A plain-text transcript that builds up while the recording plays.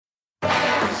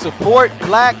Support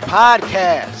Black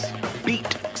Podcasts.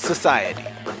 Beat Society.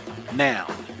 Now,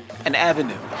 an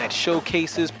avenue that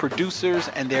showcases producers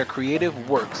and their creative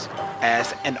works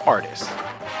as an artist.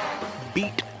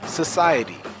 Beat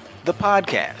Society, the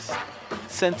podcast.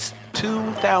 Since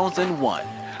 2001,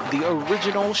 the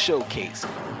original showcase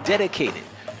dedicated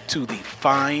to the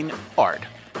fine art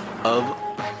of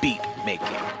beat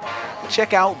making.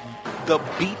 Check out the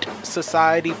Beat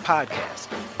Society podcast,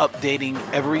 updating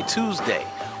every Tuesday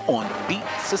on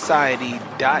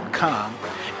beatsociety.com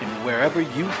and wherever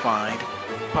you find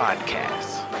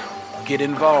podcasts. Get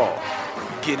involved,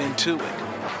 get into it,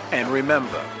 and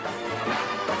remember,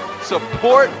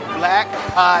 support Black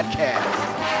Podcasts.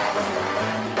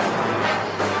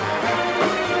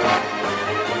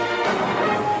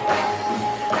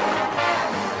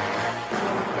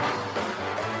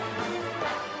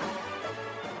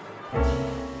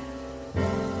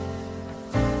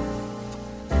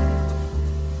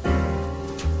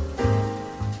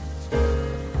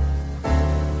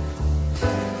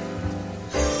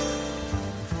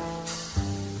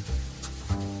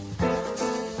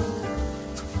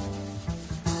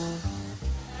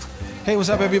 Hey, what's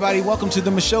up, everybody? Welcome to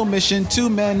the Michelle Mission, 2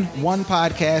 Men, 1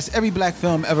 podcast, every black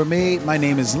film ever made. My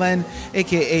name is Len,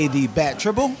 a.k.a. the Bat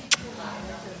Tribble.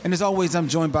 And as always, I'm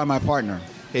joined by my partner.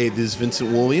 Hey, this is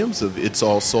Vincent Williams of It's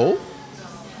All Soul.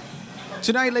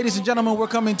 Tonight, ladies and gentlemen, we're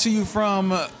coming to you from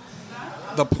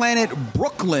the planet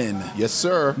Brooklyn. Yes,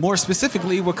 sir. More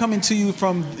specifically, we're coming to you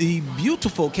from the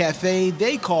beautiful cafe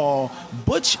they call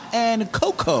Butch and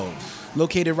Coco,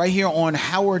 located right here on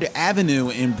Howard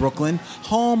Avenue in Brooklyn,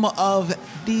 home of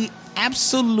the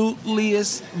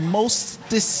absolutelyest,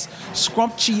 mostest,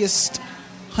 scrumptious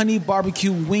honey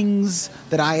barbecue wings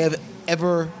that I have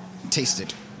ever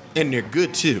tasted. And they're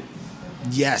good, too.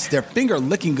 Yes, they're finger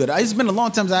licking good. It's been a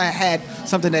long time since I had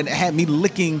something that had me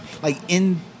licking like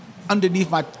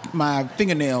underneath my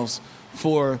fingernails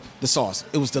for the sauce.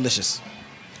 It was delicious.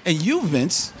 And you,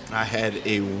 Vince? I had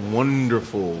a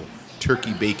wonderful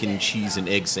turkey, bacon, cheese, and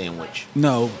egg sandwich.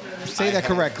 No, say that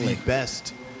correctly. The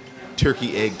best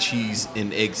turkey, egg, cheese,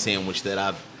 and egg sandwich that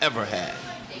I've ever had.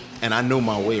 And I know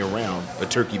my way around a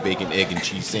turkey, bacon, egg, and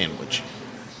cheese sandwich.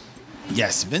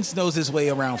 Yes, Vince knows his way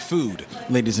around food,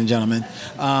 ladies and gentlemen.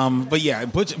 But yeah,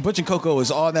 Butch and Coco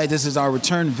is all that. This is our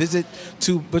return visit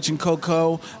to Butch and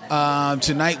Coco.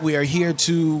 Tonight we are here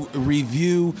to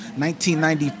review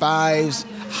 1995's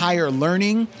Higher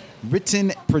Learning,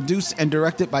 written, produced, and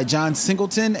directed by John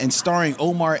Singleton, and starring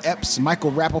Omar Epps,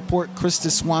 Michael Rappaport, Krista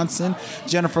Swanson,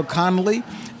 Jennifer Connelly,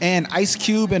 and Ice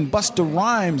Cube and Busta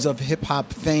Rhymes of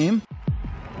hip-hop fame.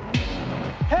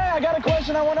 Hey, I got a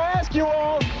question I want to ask you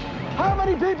all. How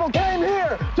many people came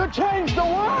here to change the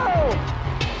world?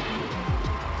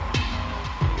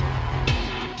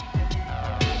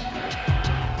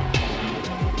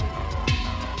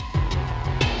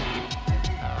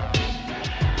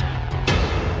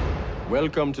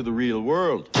 Welcome to the real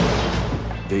world.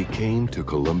 They came to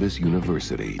Columbus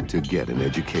University to get an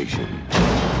education.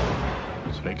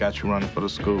 So they got you running for the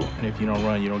school. And if you don't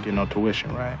run, you don't get no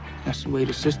tuition, right? That's the way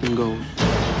the system goes.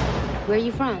 Where are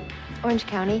you from? Orange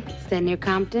County. Is that near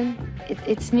Compton?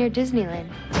 It's near Disneyland.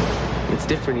 It's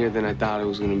different here than I thought it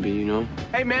was gonna be, you know?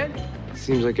 Hey, man.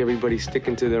 Seems like everybody's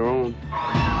sticking to their own.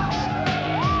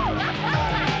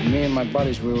 Me and my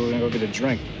buddies, we were gonna go get a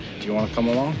drink. Do you want to come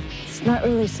along? It's not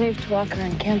really safe to walk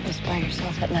around campus by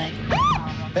yourself at night.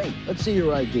 Hey, let's see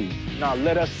your ID. Now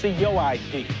let us see your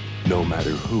ID. No matter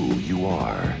who you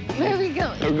are, Where are we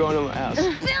going? We're going to my house.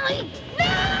 Billy!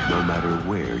 No! no matter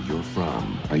where you're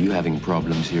from, Are you having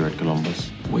problems here at Columbus?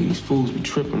 Well, these fools be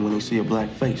tripping when they see a black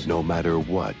face. no matter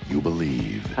what you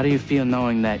believe, How do you feel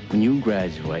knowing that when you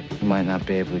graduate, you might not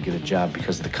be able to get a job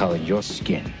because of the color of your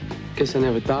skin? Guess I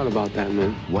never thought about that,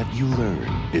 man. what you learn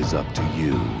is up to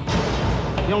you.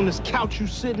 You on this couch you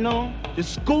sitting on, this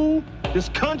school, this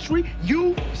country,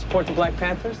 you? Support the Black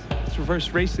Panthers? It's reverse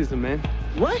racism, man.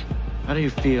 What? How do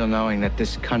you feel knowing that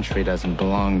this country doesn't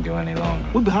belong to you any longer?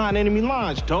 We're behind enemy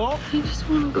lines, dog. I just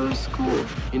want to go to school.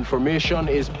 Information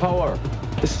is power.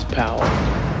 This is power.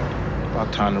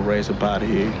 About time to raise up out of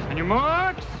here. On your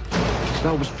marks.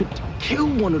 I was fit to kill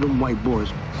one of them white boys.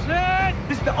 Set.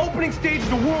 This is the opening stage of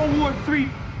the World War III.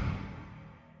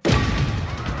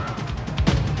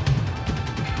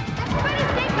 Everybody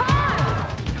stay calm!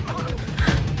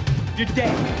 You're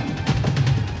dead.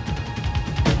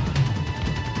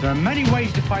 There are many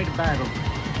ways to fight a battle.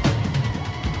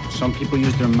 Some people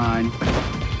use their mind.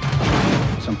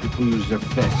 Some people use their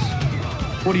fists.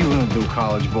 What are you gonna do,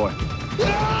 college boy?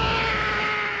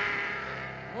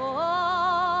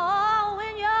 Oh,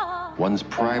 when you're One's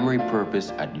primary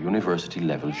purpose at university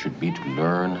level should be to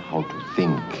learn how to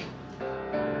think.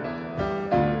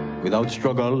 Without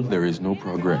struggle, there is no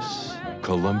progress.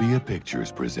 Columbia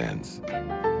Pictures presents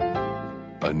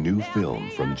a new film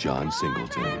from John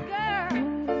Singleton.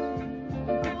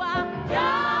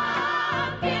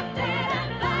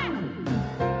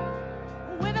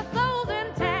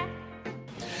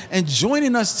 And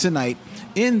joining us tonight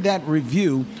in that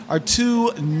review are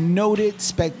two noted,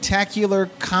 spectacular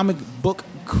comic book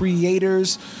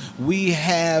creators. We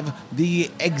have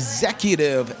the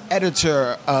executive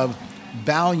editor of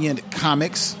Valiant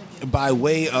Comics by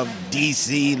way of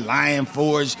DC, Lion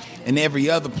Forge, and every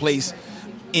other place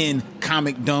in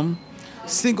comicdom.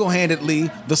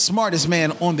 Single-handedly, the smartest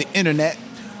man on the internet,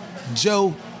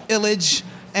 Joe Illidge.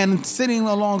 And sitting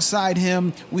alongside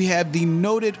him, we have the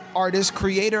noted artist,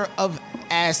 creator of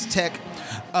Aztec,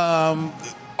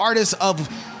 artist of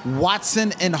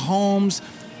Watson and Holmes,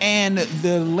 and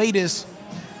the latest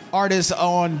artist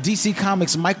on DC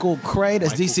Comics, Michael Cray.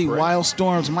 That's DC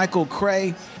Wildstorm's Michael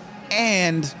Cray.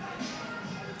 And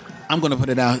I'm going to put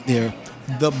it out there,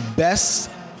 the best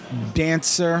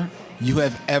dancer you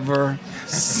have ever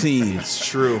seen. It's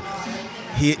true.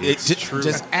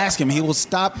 Just ask him. He will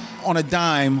stop on a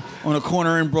dime on a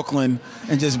corner in Brooklyn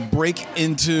and just break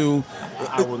into.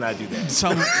 I will not do that.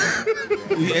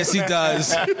 Yes, he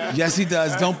does. Yes, he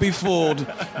does. Don't be fooled.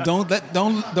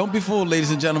 Don't be fooled,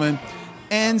 ladies and gentlemen.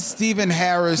 And Stephen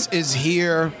Harris is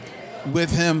here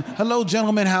with him. Hello,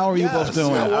 gentlemen. How are you both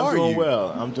doing? I'm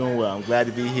doing well. I'm glad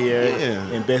to be here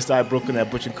in Bed-Stuy, Brooklyn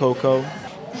at Butch and Coco.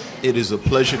 It is a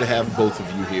pleasure to have both of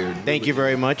you here. Thank you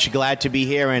very much. Glad to be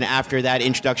here. And after that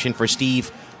introduction for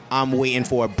Steve, I'm waiting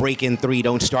for a break-in 3.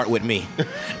 Don't start with me.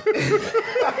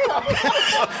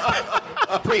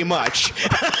 Pretty much.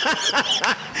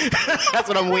 That's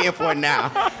what I'm waiting for now.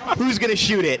 Who's going to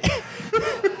shoot it?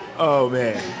 Oh,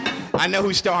 man. I know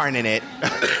who's starring in it.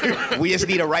 We just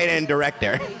need a writer and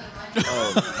director.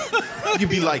 You'd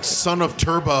be like Son of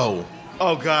Turbo.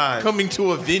 Oh, God. Coming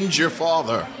to avenge your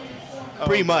father.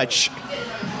 Pretty much.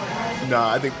 No,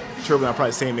 I think Turbo and I are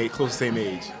probably same age, close to same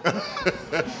age.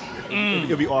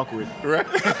 It'll be awkward. Right.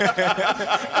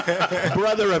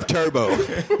 Brother of Turbo.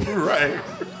 Right.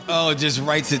 Oh, it just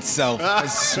writes itself. I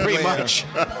swear. Pretty much.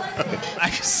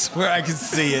 I swear I can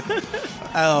see it.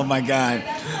 Oh, my God.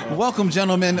 Welcome,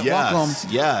 gentlemen. Yes, welcome.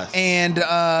 yes. And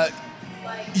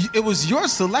it was your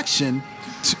selection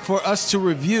for us to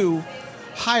review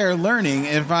Higher Learning,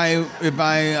 if I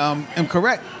am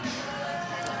correct.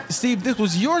 Steve, this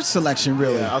was your selection,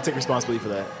 really. Yeah, I'll take responsibility for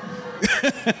that.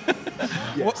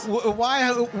 Yes.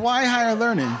 Why Higher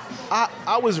Learning?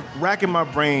 I was racking my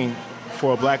brain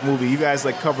for a black movie. You guys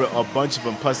covered a bunch of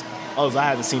them, plus others I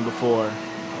haven't seen before,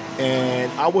 and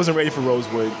I wasn't ready for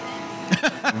Rosewood.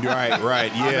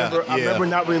 Right. Yeah. I remember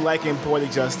not really liking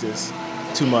Poetic Justice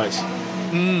too much.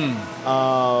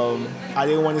 I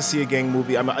didn't want to see a gang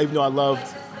movie. Even though I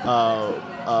loved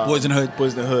Boys in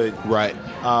the Hood. Right.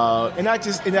 And I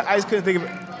just couldn't think of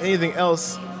anything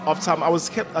else off the top.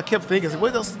 I kept thinking,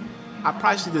 what else? I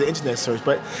probably should do the internet search,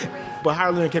 but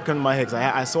Higher Learning kept coming to my head because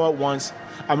I saw it once.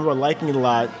 I remember liking it a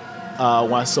lot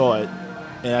when I saw it,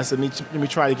 and I said, let me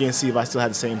try it again and see if I still had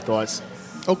the same thoughts.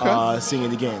 Okay. Seeing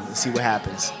it again and see what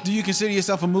happens. Do you consider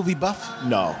yourself a movie buff?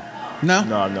 No. No?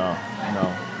 No,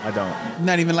 I don't.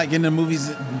 Not even like in the movies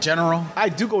in general? I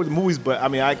do go to the movies, but I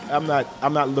mean, I'm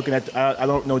not looking at. I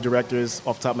don't know directors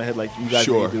off the top of my head like you guys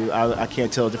do. I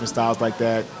can't tell different styles like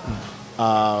that.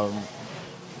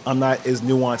 I'm not as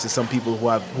nuanced as some people who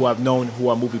I've known who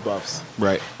are movie buffs.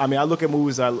 Right. I mean, I look at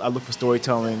movies. I look for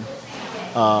storytelling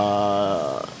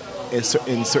in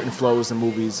certain flows in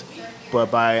movies,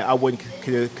 but I wouldn't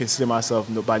consider myself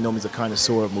by no means a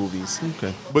connoisseur of movies.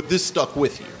 Okay. But this stuck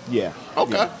with you. Yeah.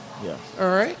 Okay. Yeah. All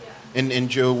right. And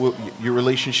Joe, your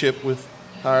relationship with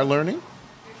Higher Learning?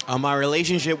 My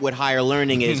relationship with Higher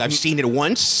Learning is I've seen it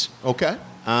once. Okay.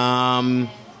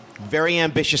 Very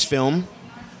ambitious film.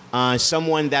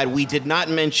 Someone that we did not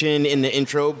mention in the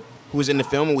intro who was in the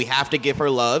film, and we have to give her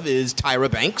love, is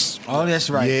Tyra Banks. Oh, that's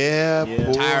right. Yeah.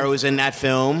 Tyra was in that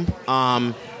film.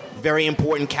 Very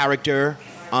important character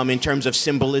in terms of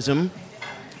symbolism.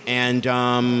 And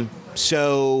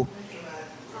so,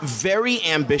 very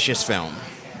ambitious film.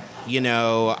 You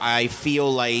know, I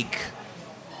feel like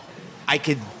I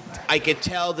could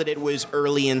tell that it was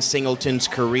early in Singleton's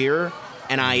career,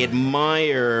 and I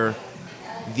admire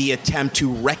the attempt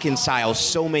to reconcile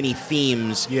so many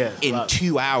themes in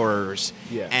 2 hours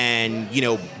and,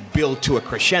 build to a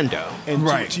crescendo. And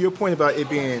to your point about it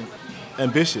being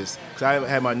ambitious, because I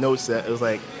had my notes that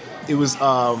it was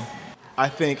I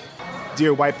think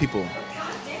Dear White People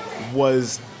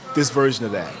was this version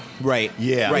of that. Right.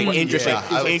 Yeah. Right. Interesting.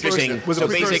 Yeah. Interesting. Was So a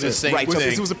precursor. basically, right.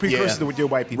 This was a precursor to Dear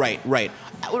White People. Right.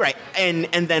 And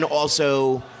then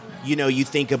also, you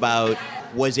think about,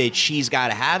 was it She's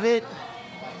Gotta Have It?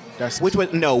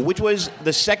 Which was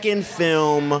the second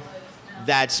film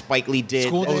that Spike Lee did.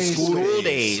 School Days. School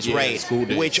Days, Yeah, right. School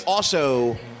Days. Which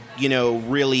also,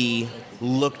 really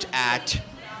looked at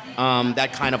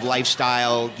that kind of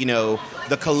lifestyle,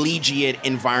 the collegiate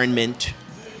environment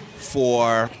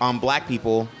for black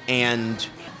people, and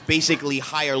basically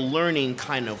higher learning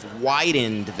kind of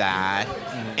widened that.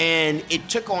 And it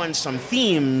took on some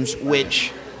themes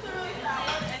which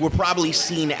were probably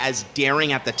seen as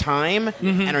daring at the time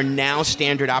and are now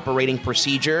standard operating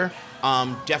procedure.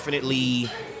 Definitely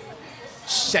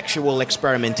sexual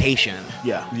experimentation.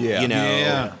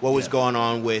 What was going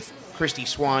on with Christy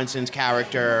Swanson's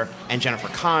character and Jennifer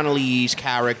Connelly's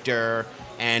character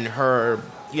and her,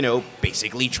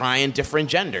 basically trying different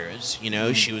genders.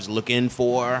 She was looking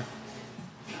for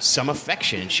some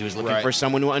affection. She was looking for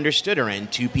someone who understood her,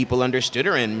 and two people understood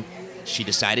her, and she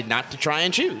decided not to try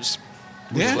and choose.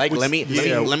 Yeah. Like, let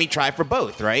me try for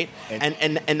both, right?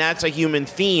 And that's a human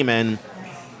theme, and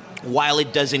while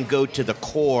it doesn't go to the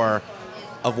core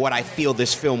of what I feel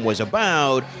this film was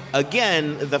about,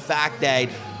 again, the fact that,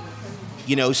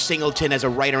 Singleton as a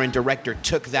writer and director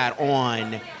took that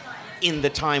on in the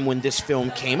time when this film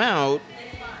came out,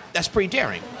 that's pretty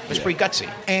daring. That's pretty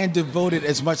gutsy. And devoted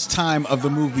as much time of the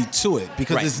movie to it,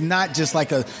 because it's not just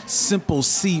like a simple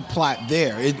C plot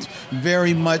there. It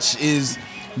very much is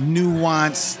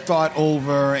nuanced, thought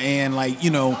over, and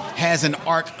has an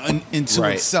arc into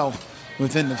itself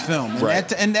within the film.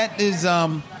 And that is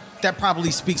that probably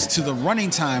speaks to the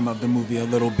running time of the movie a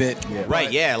little bit.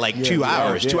 2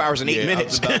 hours, 2 hours and 8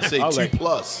 minutes. I was about to say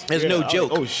 2+. There's no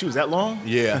joke. Oh shoot, is that long?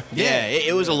 Yeah.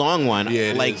 It was a long one.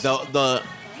 Yeah, it is.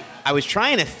 I was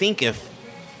trying to think if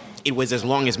it was as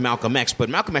long as Malcolm X, but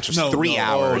Malcolm X was 3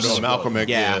 hours. No, Malcolm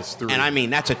X, is 3. And I mean,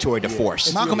 that's a tour de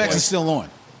force. Malcolm X is still on.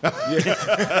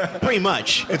 Pretty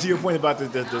much. And to your point about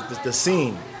the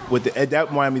scene, that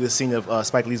reminded me of the scene of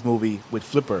Spike Lee's movie with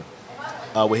Flipper.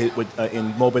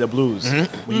 In Mo Better Blues,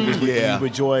 when he was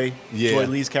with Joy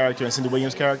Lee's character and Cindy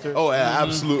Williams' character. Oh,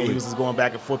 absolutely. And he was just going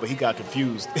back and forth, but he got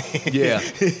confused. Yeah,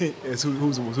 it's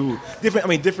who's who.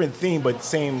 Different theme, but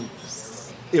same.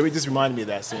 It just reminded me of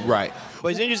that scene. Right.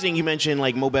 But it's interesting you mentioned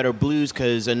Mo Better Blues,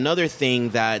 because another thing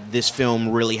that this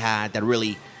film really had that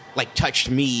really touched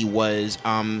me was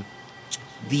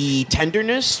the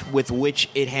tenderness with which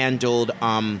it handled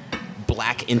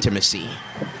black intimacy.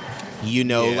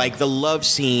 The love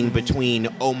scene between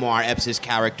Omar Epps'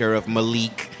 character of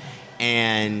Malik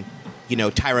and,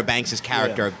 Tyra Banks'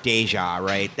 character of Deja,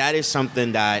 right? That is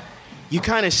something that you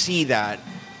kind of see that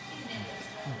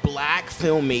black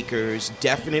filmmakers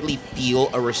definitely feel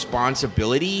a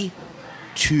responsibility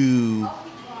to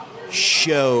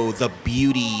show the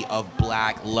beauty of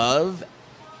black love,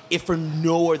 if for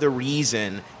no other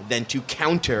reason than to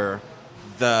counter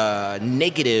the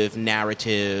negative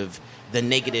narrative, the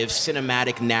negative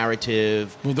cinematic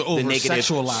narrative, the negative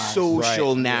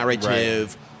social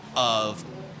narrative of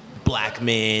black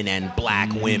men and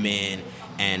black women,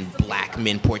 and black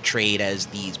men portrayed as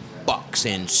these bucks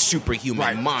and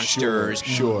superhuman monsters.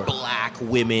 Sure. Black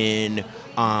women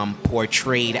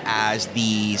portrayed as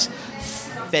these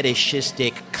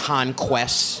fetishistic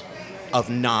conquests of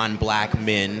non-black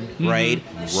men, right?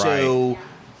 So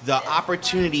the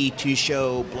opportunity to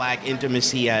show black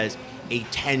intimacy as a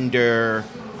tender,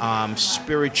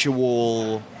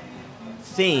 spiritual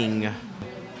thing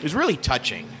is really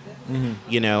touching,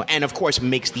 and of course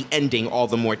makes the ending all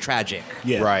the more tragic.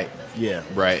 Yeah. Right. Yeah.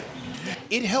 Right.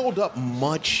 It held up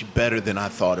much better than I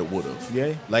thought it would have.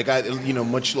 Yeah.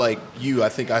 Much like you, I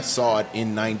think I saw it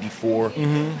in '94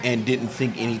 and didn't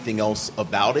think anything else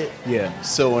about it. Yeah.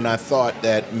 So, and I thought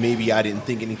that maybe I didn't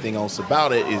think anything else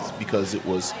about it is because it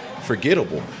was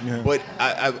forgettable. Yeah. But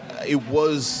it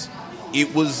was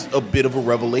a bit of a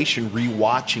revelation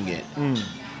rewatching it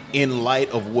in light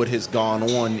of what has gone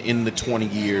on in the 20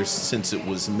 years since it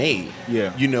was made.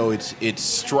 Yeah. It's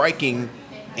striking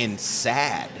and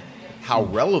sad how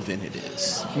relevant it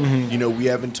is. We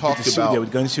haven't talked about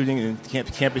with gun shooting and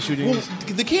campus shootings.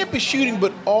 Well, the campus shooting,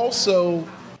 but also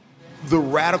the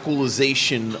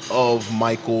radicalization of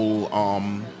Michael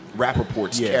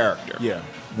Rappaport's character. Yeah.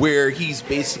 Where he's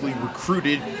basically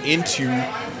recruited into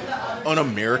an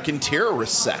American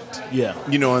terrorist sect. Yeah.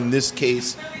 In this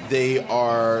case, they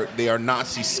are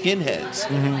Nazi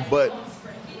skinheads. But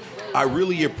I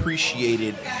really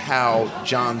appreciated how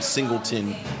John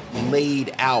Singleton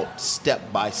laid out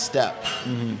step by step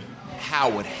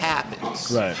how it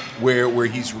happens, Right. Where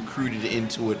he's recruited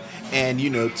into it, and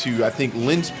to I think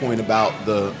Lynn's point about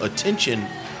the attention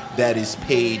that is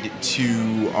paid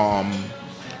to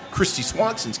Christy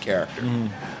Swanson's character.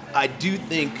 I do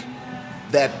think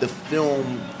that the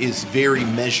film is very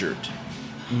measured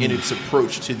in its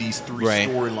approach to these three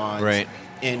storylines, Right.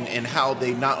 and how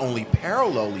they not only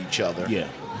parallel each other,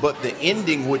 but the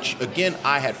ending, which again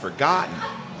I had forgotten,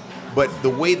 but the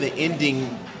way the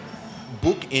ending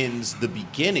bookends the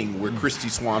beginning, where Christy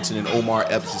Swanson and Omar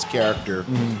Epps' character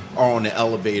are on the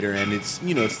elevator, and it's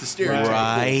it's the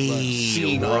stereotypical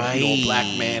scene of a black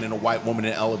man and a white woman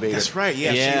in an elevator. That's right.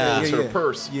 Yeah. She holds her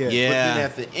purse. Yeah. But then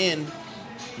at the end,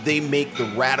 they make the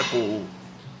radical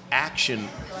action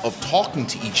of talking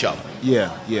to each other. Yeah.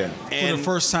 For the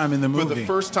first time in the movie. For the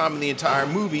first time in the entire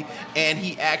movie. And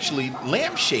he actually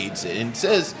lampshades it and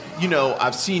says,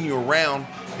 I've seen you around,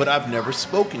 but I've never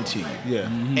spoken to you. Yeah.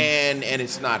 And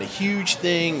it's not a huge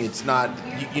thing. It's not,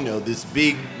 this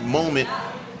big moment.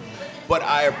 But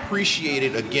I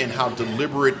appreciated, again, how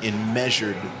deliberate and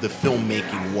measured the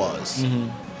filmmaking was.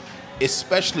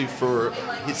 Especially for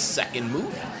his second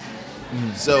movie.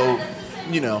 So,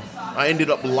 I ended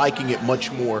up liking it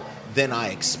much more than I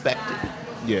expected.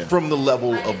 Yeah. From the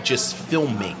level of just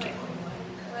filmmaking.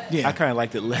 Yeah. I kind of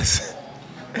liked it less.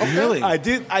 Really? I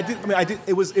did.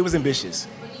 It was ambitious.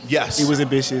 Yes. It was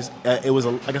ambitious. It was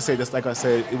like I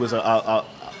said. It was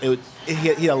he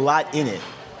had a lot in it.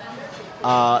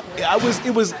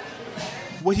 It was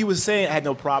what he was saying. I had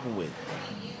no problem with.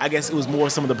 I guess it was more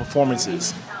some of the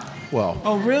performances. Well.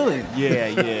 Oh, really? Yeah.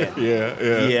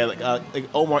 Yeah. Like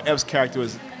Omar Epps' character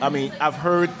was. I mean, I've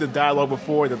heard the dialogue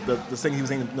before. The thing he was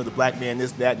saying. The black man,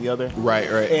 this, that, and the other. Right.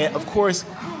 And of course,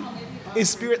 in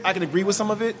spirit, I can agree with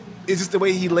some of it. It's just the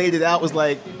way he laid it out was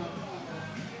like,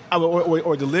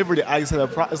 or delivered it. I just had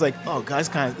it's like, oh, guys,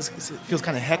 it feels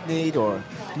kind of hackneyed or.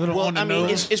 Well, I mean,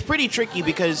 it's pretty tricky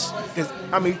because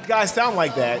guys sound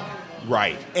like that,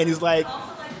 right? And it's like,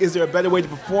 is there a better way to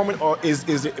perform it, or is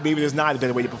there, maybe there's not a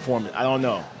better way to perform it? I don't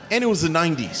know. And it was the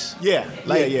 90s. Yeah,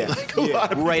 Like a lot of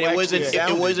people right. It was a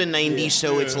 90s,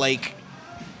 so Yeah. it's like,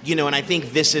 and I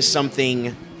think this is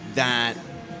something that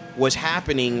was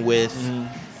happening with.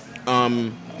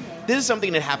 This is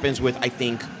something that happens with, I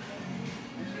think,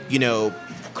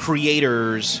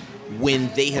 creators when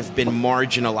they have been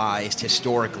marginalized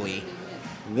historically.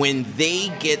 When they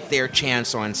get their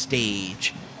chance on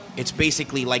stage, it's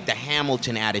basically like the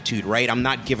Hamilton attitude, right? I'm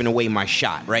not giving away my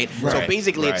shot, right? So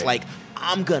basically it's like,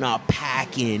 I'm gonna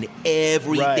pack in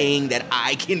everything that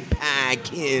I can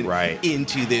pack in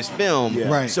into this film. Yeah.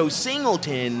 Right. So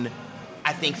Singleton,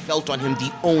 I think, felt on him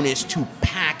the onus to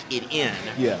pack it in.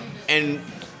 Yeah. And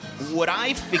what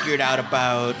I figured out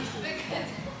about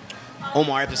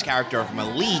Omar Epps' character of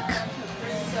Malik,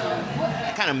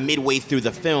 kind of midway through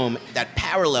the film, that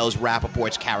parallels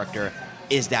Rappaport's character,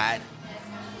 is that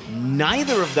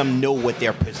neither of them know what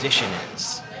their position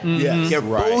is. Yes. They're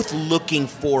both looking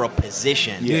for a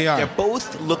position. Yeah. They are. They're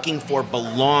both looking for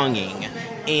belonging.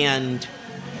 And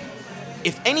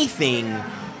if anything,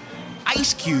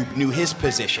 Ice Cube knew his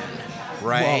position,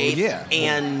 right? Well, yeah.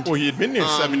 And Well, he had been there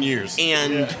 7 years.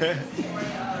 And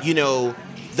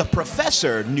the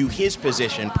professor knew his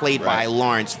position, played by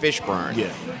Lawrence Fishburne.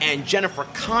 Yeah. And Jennifer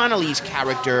Connelly's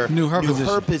character Knew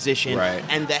her position. Right.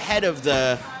 And the head of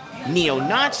the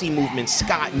neo-Nazi movement,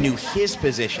 Scott, knew his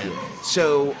position.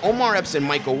 So Omar Epps and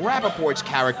Michael Rappaport's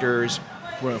characters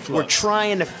were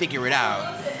trying to figure it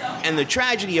out. And the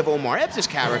tragedy of Omar Epps'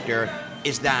 character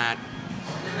is that,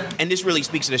 and this really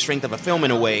speaks to the strength of a film in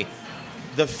a way,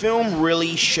 the film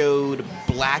really showed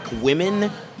black women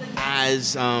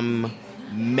as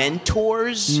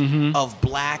mentors of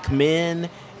black men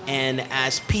and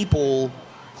as people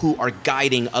who are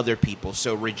guiding other people.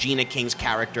 So Regina King's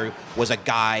character was a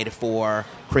guide for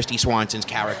Christy Swanson's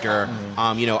character.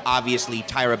 Obviously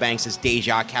Tyra Banks'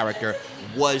 Deja character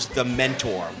was the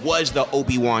mentor, was the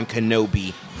Obi-Wan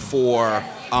Kenobi for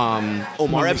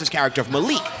Omar Epps' character of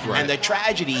Malik. And the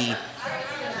tragedy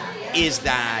is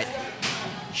that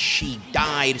she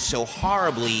died so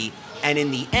horribly, and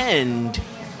in the end,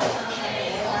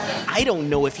 I don't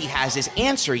know if he has his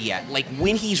answer yet. Like,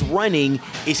 when he's running,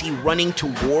 is he running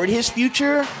toward his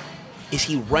future? Is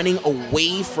he running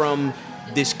away from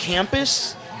this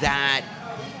campus that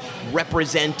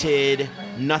represented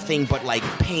nothing but like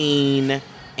pain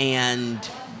and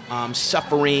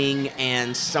suffering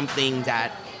and something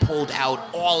that pulled out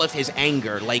all of his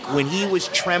anger? Like, when he was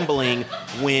trembling,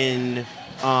 when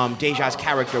Deja's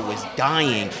character was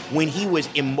dying, when he was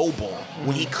immobile,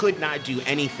 when he could not do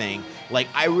anything, like,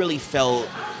 I really felt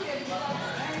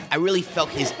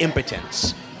his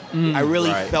impotence. I really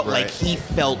Right, felt right. like he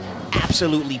felt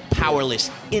absolutely powerless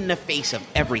in the face of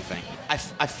everything. I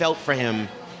felt for him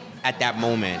at that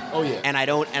moment. Oh, yeah. And I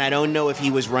don't know if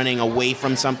he was running away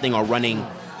from something or running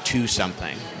to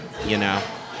something. You know.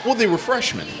 Well, they were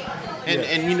freshmen,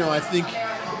 and you know, I think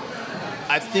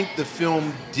the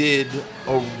film did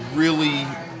a really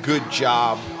good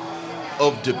job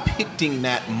of depicting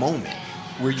that moment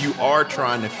where you are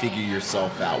trying to figure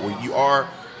yourself out, where you are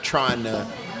trying to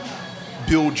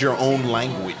build your own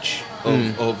language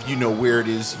of you know where it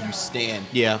is you stand.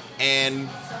 Yeah. And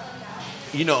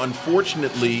you know,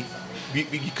 unfortunately,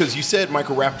 because you said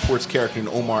Michael Rappaport's character in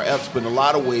Omar Epps, but in a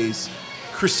lot of ways,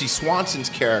 Christy Swanson's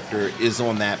character is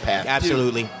on that path.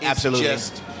 Absolutely. too. It's Absolutely.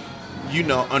 Just, you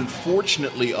know,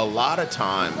 unfortunately, a lot of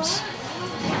times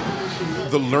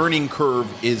the learning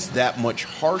curve is that much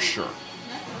harsher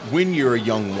when you're a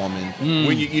young woman.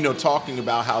 When you know, talking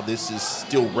about how this is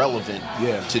still relevant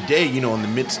today. You know, in the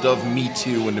midst of Me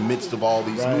Too, in the midst of all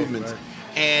these movements,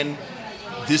 and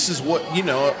this is what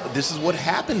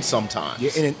happens sometimes.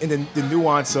 Yeah, and the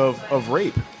nuance of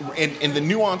rape. And the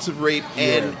nuance of rape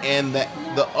and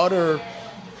the utter,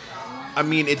 I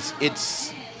mean,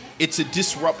 it's a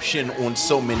disruption on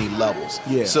so many levels.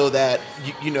 Yeah. So that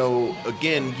you know,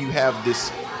 again, you have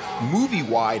this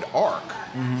movie-wide arc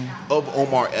of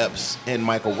Omar Epps and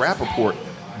Michael Rappaport,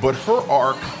 but her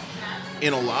arc,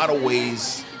 in a lot of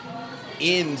ways,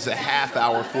 ends a half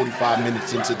hour, 45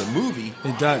 minutes into the movie.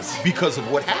 It does. Because of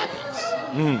what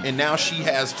happens. And now she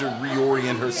has to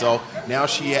reorient herself. Now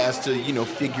she has to, you know,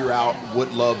 figure out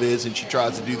what love is, and she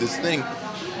tries to do this thing.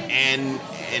 And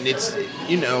it's,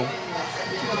 you know,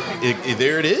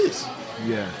 there it is.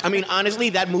 Yeah. I mean,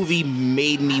 honestly, that movie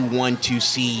made me want to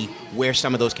see where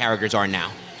some of those characters are now.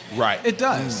 Right. It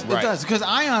does. Right. It does. Because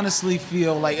I honestly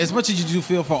feel like, as much as you do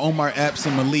feel for Omar Epps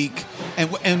and Malik,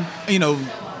 and you know,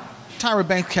 Tyra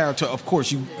Banks' character, of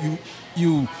course,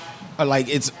 you are like,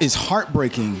 it's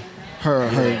heartbreaking.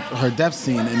 Her death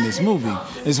scene in this movie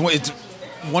it's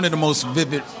one of the most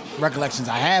vivid recollections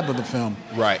I have of the film.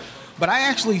 Right. But I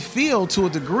actually feel, to a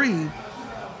degree,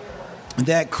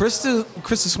 that Krista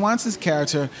Swanson's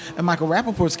character and Michael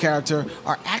Rappaport's character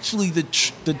are actually the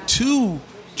two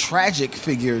tragic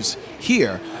figures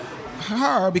here.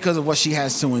 Her, because of what she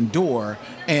has to endure,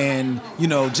 and you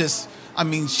know, just, I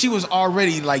mean, she was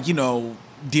already like, you know,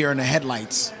 deer in the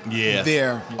headlights. Yeah.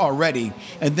 There already,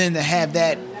 and then to have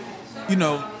that, you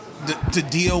know, to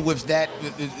deal with that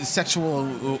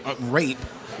sexual rape.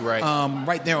 Right.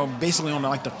 Right there, basically on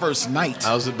like the first night.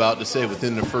 I was about to say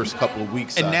within the first couple of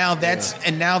weeks. And now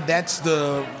that's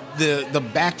the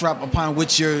backdrop upon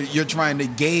which you're trying to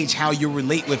gauge how you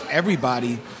relate with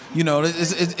everybody. You know,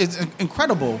 it's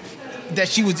incredible that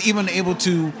she was even able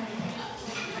to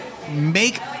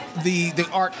make the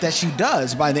arc that she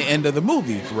does by the end of the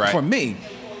movie for me.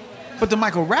 But the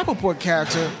Michael Rappaport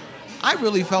character, I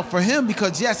really felt for him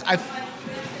because, yes, I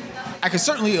can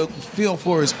certainly feel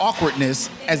for his awkwardness.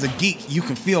 As a geek, you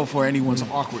can feel for anyone's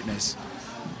awkwardness.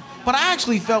 But I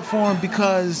actually felt for him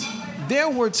because there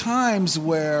were times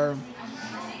where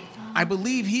I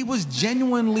believe he was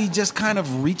genuinely just kind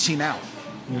of reaching out.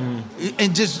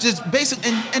 And just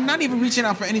basically, and not even reaching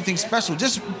out for anything special,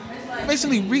 just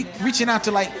basically reaching out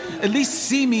to, like, at least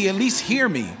see me, at least hear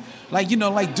me. Like, you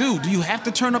know, like, dude, do you have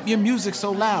to turn up your music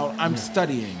so loud? I'm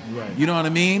studying. Right. You know what I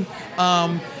mean?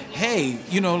 Hey,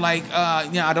 you know, like,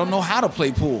 yeah, I don't know how to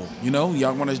play pool. You know,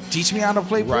 y'all want to teach me how to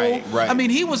play pool? Right. I mean,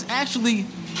 he was actually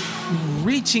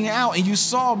reaching out, and you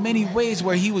saw many ways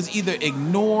where he was either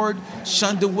ignored,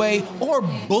 shunned away, or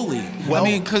bullied. Well, I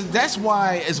mean, because that's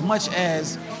why, as much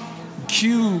as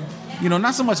Cube, you know,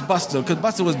 not so much Buster, because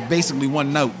Buster was basically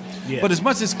one note, but as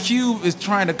much as Cube is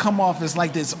trying to come off as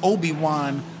like this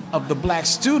Obi-Wan of the black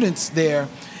students there,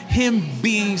 him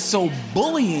being so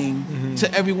bullying to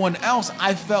everyone else,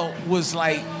 I felt was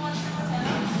like,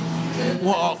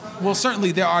 well,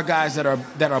 certainly there are guys that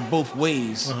are both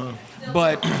ways,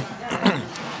 but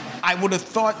I would have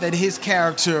thought that his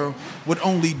character would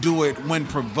only do it when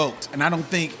provoked, and I don't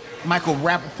think Michael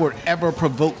Rappaport ever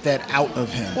provoked that out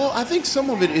of him. Well, I think some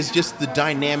of it is just the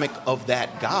dynamic of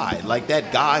that guy, like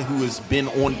that guy who has been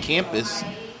on campus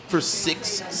for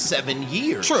 6-7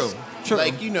 years. True.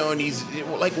 Like, you know, and he's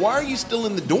like, why are you still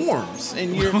in the dorms?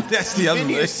 And you're That's the other been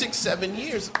here thing. 6-7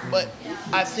 years. But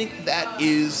I think that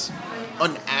is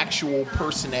an actual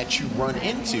person that you run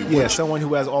into. Yeah, someone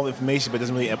who has all the information but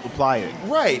doesn't really apply it.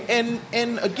 Right. And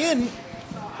again,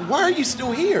 why are you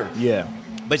still here? Yeah.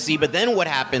 But then what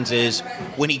happens is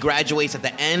when he graduates at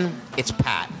the end, it's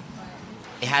Pat.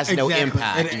 It has no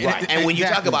Exactly. impact. And when you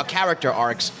talk Exactly. about character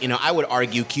arcs, I would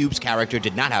argue Cube's character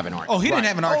did not have an arc. Oh, he didn't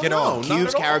have an arc at all.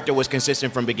 Cube's character was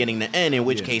consistent from beginning to end, in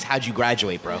which case, how'd you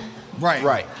graduate, bro?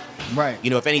 Right.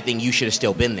 If anything, you should have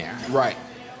still been there. Right.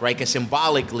 Right? Because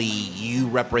symbolically, you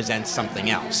represent something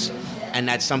else. And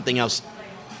that something else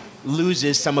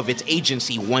loses some of its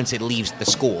agency once it leaves the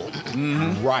school.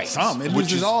 Mm-hmm. Right. It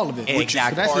loses all of it.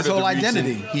 Exactly. That's his whole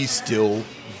identity. He's still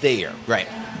there. Right.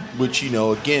 Which,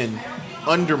 again,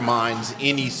 undermines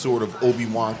any sort of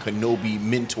Obi-Wan Kenobi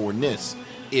mentorness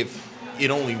if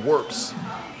it only works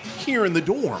here in the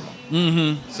dorm.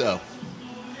 Mm-hmm. So,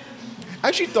 I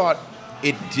actually thought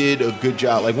it did a good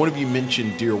job. Like, one of you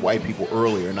mentioned Dear White People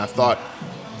earlier, and I thought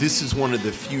this is one of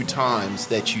the few times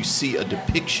that you see a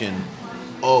depiction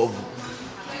of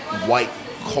white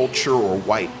culture or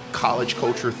white college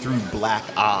culture through black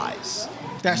eyes.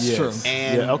 That's true.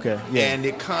 And, and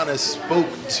it kind of spoke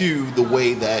to the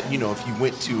way that, if you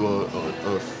went to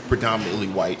a predominantly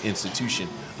white institution,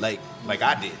 like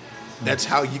I did, that's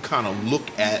how you kind of look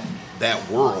at that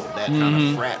world, that kind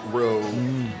of frat row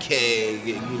keg,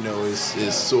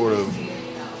 is sort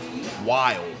of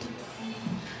wild.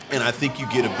 And I think you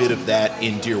get a bit of that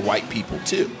in Dear White People,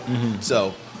 too.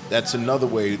 So that's another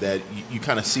way that you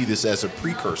kind of see this as a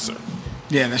precursor.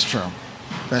 Yeah, that's true.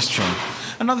 That's true.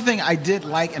 Another thing I did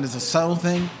like, and it's a subtle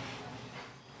thing,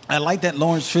 I like that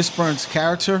Lawrence Fishburne's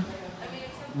character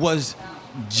was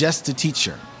just a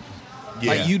teacher.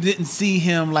 Yeah. Like, you didn't see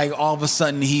him like all of a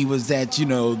sudden he was at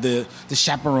the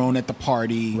chaperone at the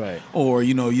party, Right. Or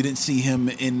you didn't see him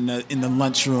in the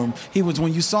lunchroom. He was,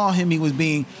 when you saw him, he was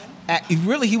being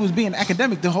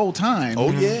academic the whole time.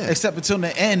 Oh yeah. Except until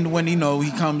the end when he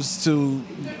comes to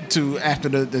after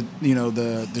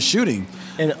the shooting.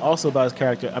 And also about his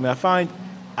character, I mean, I find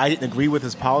I didn't agree with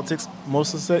his politics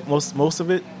most of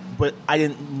it, but I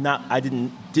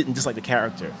didn't dislike the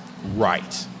character.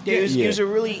 Right. Yeah, he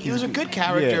was a good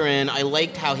character, Yeah. and I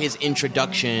liked how his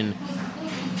introduction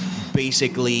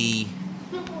basically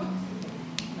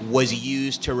was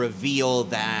used to reveal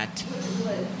that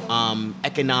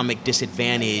economic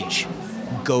disadvantage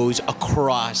goes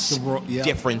across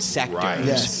different sectors. Right.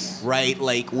 Yes. Right?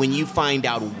 Like, when you find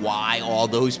out why all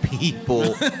those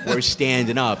people were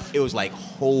standing up, it was like,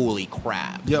 holy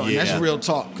crap. Yo, and that's real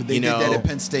talk, because they did that at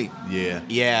Penn State. Yeah.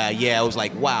 Yeah, it was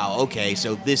like, wow, okay,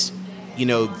 so this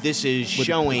is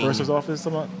showing... The bursar's office,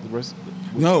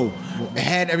 No, it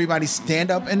had everybody stand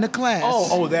up in the class.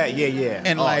 That, yeah.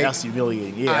 And that's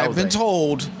humiliating. Yeah, I've been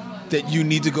told that you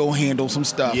need to go handle some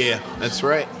stuff. Yeah, that's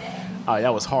right. Oh,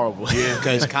 that was horrible. Yeah.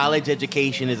 Because college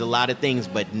education is a lot of things,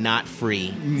 but not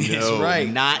free. That's right.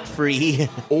 Not free.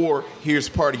 Or here's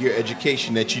part of your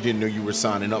education that you didn't know you were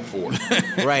signing up for.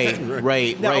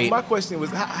 Right. Now, my question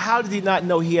was, how did he not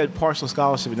know he had partial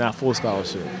scholarship and not full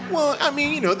scholarship? Well, I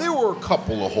mean, there were a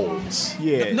couple of holes.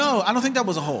 Yeah. No, I don't think that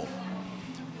was a hole.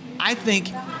 I think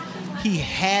he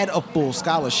had a full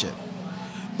scholarship.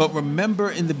 But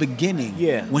remember in the beginning,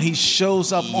 when he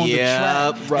shows up on the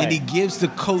track and he gives the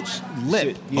coach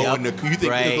lip. Oh, and you think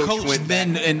the coach went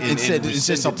then and said it's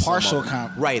just a partial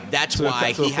comp. Right, that's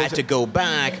why he had to go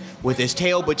back with his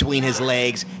tail between his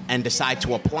legs and decide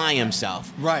to apply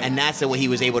himself. Right. And that's the way he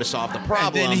was able to solve the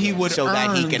problem. And then he would so earn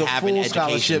that he could the have full an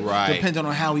scholarship, education. depending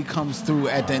on how he comes through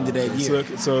at the end of that year.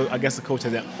 So I guess the coach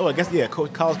has that. Oh, I guess,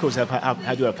 college coaches have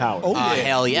power. Oh, yeah.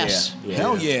 Hell yes. Yeah.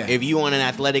 Hell yeah. If you want an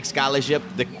athletic scholarship,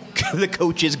 the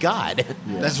coach is God.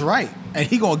 That's right. And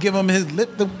he going to give him his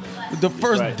lip the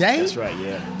first day? That's right,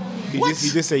 yeah. He What?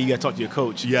 just said you got to talk to your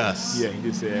coach. Yes. Yeah, he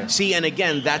did say that. See, and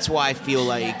again, that's why I feel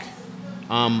like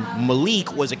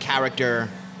Malik was a character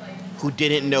who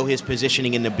didn't know his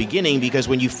positioning in the beginning, because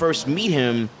when you first meet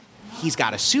him, he's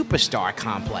got a superstar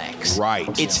complex.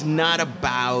 Right. It's not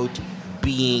about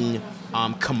being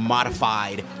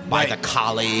commodified by the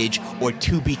college or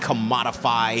to be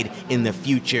commodified in the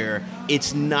future.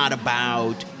 It's not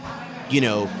about,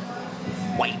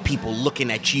 white people looking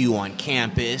at you on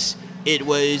campus. It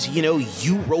was,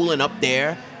 you rolling up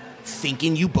there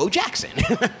thinking you Bo Jackson.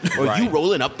 Or you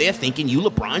rolling up there thinking you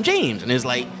LeBron James. And it's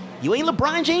like, you ain't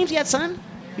LeBron James yet, son.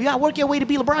 You got to work your way to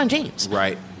be LeBron James.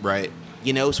 Right.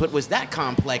 So it was that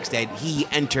complex that he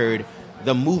entered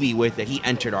the movie with, that he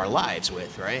entered our lives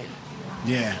with, right?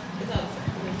 Yeah.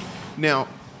 Now,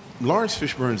 Lawrence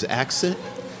Fishburne's accent.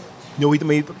 He made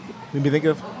me think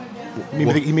of. He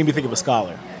made me think of a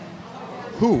scholar.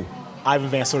 Who? Ivan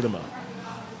Van Sertima.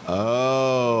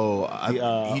 Oh,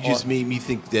 he just made me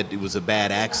think that it was a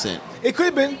bad accent. It could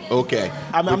have been. Okay,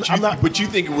 I'm not. But you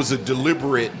think it was a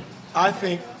deliberate I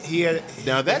think he had.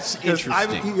 Now that's 'cause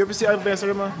interesting. You ever see Ivan Van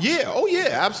Sertima? Yeah. Oh yeah.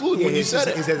 Absolutely. When you said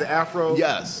it, he has an afro.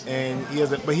 Yes. And he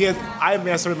has, Ivan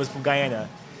Van Sertima is from Guyana,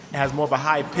 and has more of a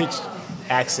high pitched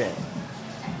accent.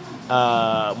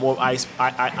 More a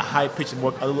high pitched,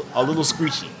 more a little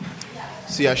screechy.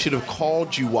 See, I should have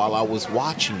called you while I was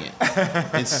watching it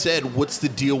and said, "What's the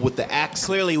deal with the accent?"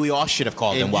 Clearly, we all should have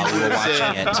called him while we were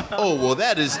watching it. Oh well,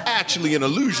 that is actually an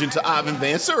allusion to Ivan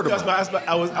Van Sertima. That's why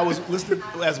I was listening,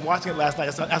 as watching it last night.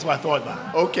 That's what I thought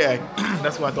about. Okay,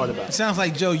 that's what I thought about. It sounds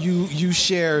like, Joe, you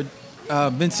shared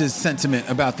Vince's sentiment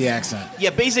about the accent. Yeah,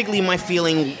 basically my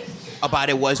feeling about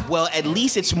it was, well, at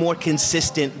least it's more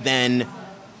consistent than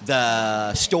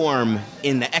the Storm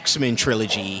in the X-Men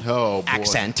trilogy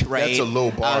accent, right? That's a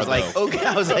low bar. I was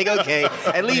like, okay,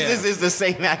 at least this is the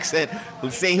same accent,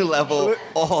 the same level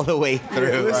all the way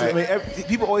through. Listen, I mean,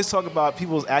 people always talk about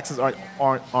people's accents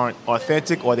aren't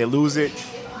authentic, or they lose it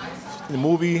in the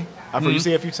movie. I've heard you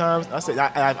say it a few times. I said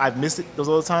I've missed it those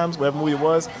other times, whatever movie it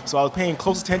was. So I was paying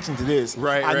close attention to this.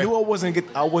 I knew I wasn't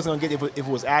gonna get it if it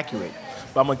was accurate.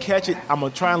 But I'm gonna catch it. I'm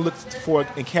gonna try and look for it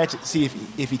and catch it. See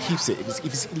if he keeps it. If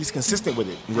he's consistent with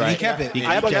it. Right. He kept it.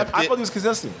 I thought he was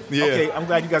consistent. Yeah. Okay, I'm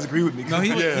glad you guys agree with me. No,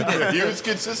 he did. He was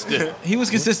consistent. He was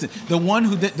consistent. The one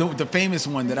who did, the famous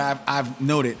one that I've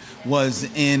noted was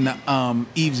in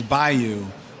Eve's Bayou.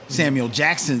 Samuel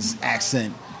Jackson's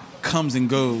accent comes and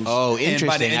goes. Oh,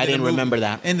 interesting. I didn't remember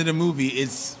that. End of the movie,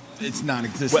 it's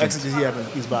non-existent. What accent does he have in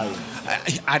Eve's Bayou?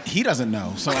 He doesn't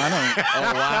know, so I don't.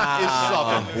 Oh, wow.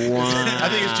 It's Southern. Wow. I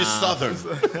think it's just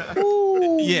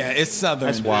Southern. Yeah, it's Southern.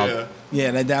 That's wild.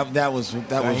 Yeah, that was.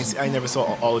 I never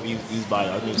saw all of Eve's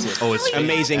Bayou. I didn't see it. Oh, it's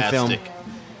amazing film.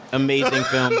 Amazing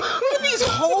film. Look at these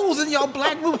holes in y'all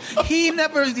black movie. He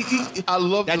never. I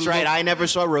love. That's right. I never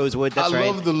saw Rosewood. That's I right.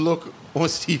 love the look on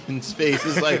Stephen's face.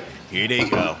 It's like, here they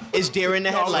go. It's deer in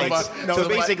the headlights. So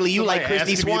basically, you like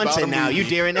Christy Swanson now. You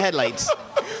deer in the headlights.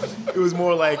 It was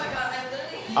more like,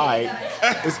 all right.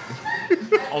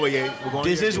 Oh yeah, we're going.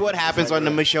 This is what happens on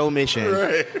the Michaud mission.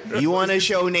 Right. You want a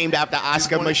show named after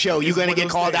Oscar Michaud, you're gonna get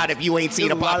called out if you ain't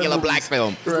seen a popular black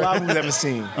film. There's a lot of movies I haven't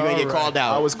seen. You're gonna get called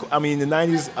out. In the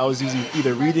 '90s, I was usually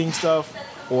either reading stuff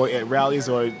or at rallies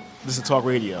or listen to talk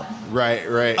radio. Right.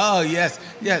 Oh yes.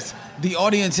 The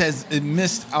audience has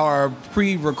missed our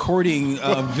pre-recording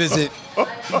visit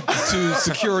to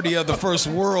security of the First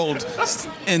World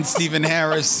and Stephen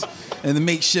Harris and the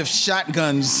makeshift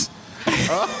shotguns.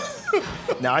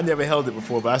 Now I never held it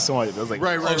before, but I saw it. I was like,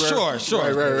 Sure.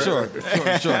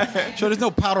 There's no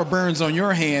powder burns on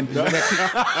your hand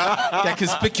that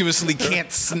conspicuously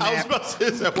can't snap. I was about to say,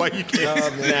 is that why you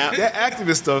can't snap? That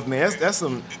activist stuff, man. That's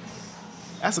some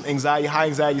anxiety, high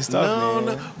anxiety stuff,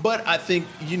 man. No. But I think,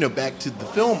 back to the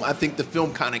film, I think the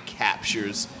film kind of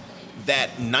captures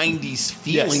that 90s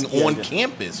feeling on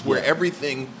campus where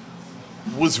everything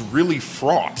was really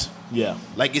fraught. Yeah.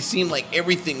 Like it seemed like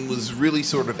everything was really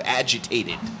sort of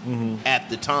agitated at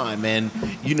the time. And,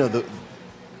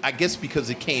 I guess because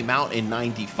it came out in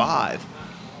 95,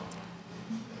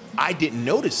 I didn't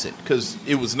notice it because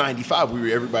it was 95.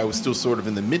 Everybody was still sort of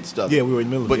in the midst of it. Yeah, we were in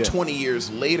the middle of it. But 20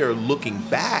 years later, looking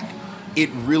back, it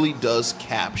really does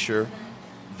capture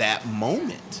that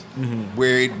moment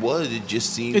where it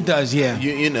just seemed. It does,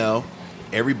 yeah.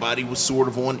 Everybody was sort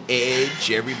of on edge.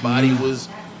 Everybody was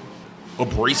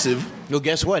abrasive. Well,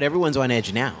 guess what? Everyone's on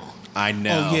edge now. I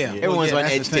know. Oh, yeah. Everyone's on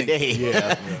that's edge the thing. today.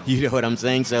 Yeah. You know what I'm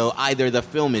saying? So either the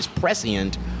film is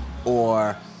prescient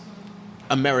or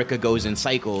America goes in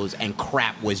cycles and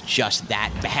crap was just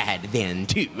that bad then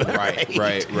too. Right.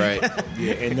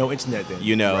 Yeah, and no internet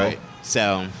then. Right.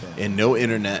 So. And no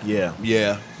internet.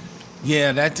 Yeah.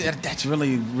 Yeah, that's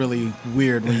really, really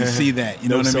weird when you see that. You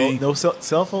know what I mean? No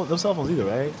cell phones either,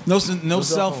 right? No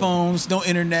cell phones, no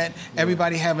internet. Yeah.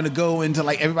 Everybody having to go into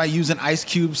everybody using Ice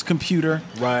Cube's computer.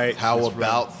 Right. How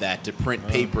about that to print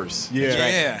papers?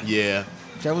 Yeah. Yeah.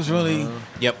 That was really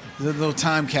Yep. The little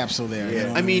time capsule there. Yeah. You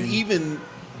know I mean, even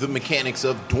the mechanics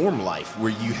of dorm life, where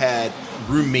you had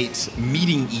roommates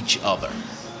meeting each other.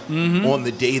 On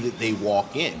the day that they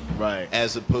walk in, right?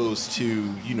 As opposed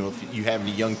to if you have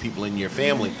any young people in your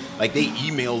family, like they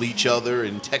email each other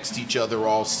and text each other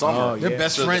all summer. They're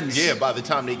best friends. By the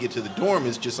time they get to the dorm,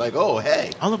 it's just like, oh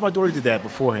hey. I don't know if my daughter did that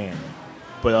beforehand,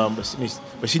 but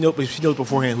she knows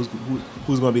beforehand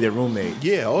who's going to be their roommate.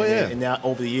 Yeah, And now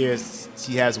over the years,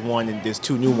 she has one, and there's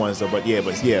two new ones though. But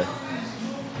it's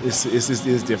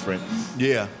different.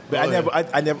 Yeah, but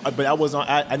I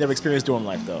never experienced dorm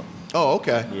life though. Oh,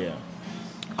 okay. Yeah.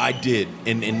 I did,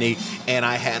 and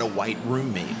I had a white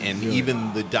roommate, and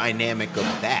even the dynamic of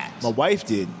that. My wife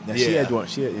did. Now she Yeah. had one.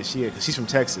 She had, cause she's from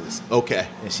Texas. Okay.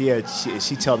 And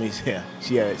she told me,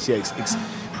 she had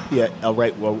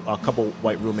a couple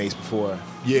white roommates before.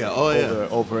 Yeah. Oh yeah.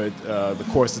 Over the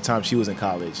course of the time she was in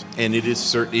college. And it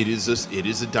is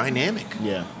a dynamic.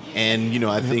 Yeah. And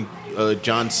I think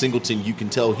John Singleton, you can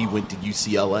tell he went to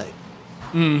UCLA.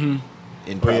 Mm-hmm.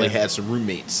 And probably had some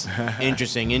roommates.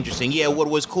 Interesting. Yeah, what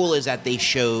was cool is that they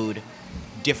showed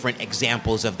different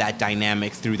examples of that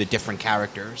dynamic through the different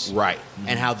characters. Right.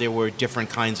 And how there were different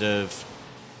kinds of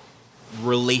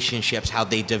relationships, how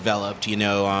they developed.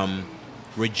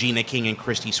 Regina King and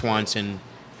Christy Swanson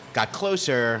got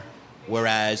closer,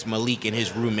 whereas Malik and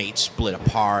his roommate split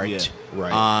apart. Yeah,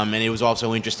 right. And it was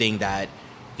also interesting that,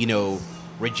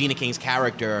 Regina King's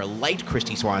character liked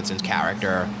Christy Swanson's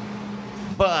character,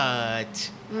 but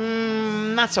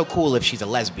not so cool if she's a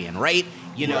lesbian, right?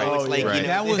 It's like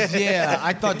that was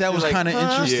I thought that was kind of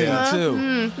interesting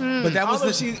too. But that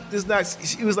was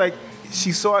she was like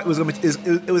she saw it was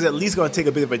it was at least going to take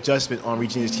a bit of adjustment on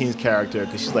Regina King's character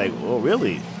because she's like, oh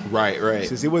really? Right.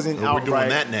 Since it wasn't we're doing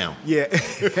that now. Yeah.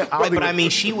 Right, but I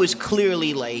mean, she was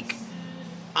clearly like,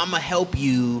 I'm gonna help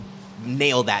you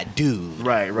nail that dude.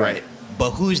 Right.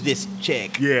 But who's this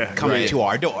chick coming to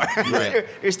our door? Right.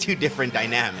 There's two different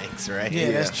dynamics, right?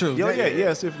 Yeah, that's true.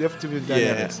 Yes, two different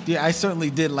dynamics. Yeah, I certainly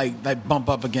did like bump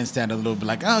up against that a little bit.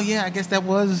 Like, oh yeah, I guess that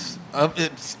was of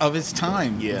its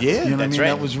time. Yeah. You know what I that's mean? right.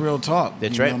 That was real talk.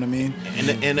 That's you right. know what I mean?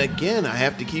 And again, I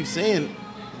have to keep saying,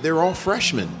 they're all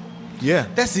freshmen. Yeah.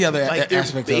 That's the other Like they're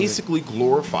aspect of it. basically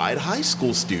glorified high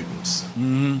school students,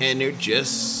 and they're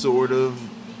just sort of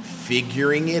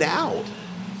figuring it out.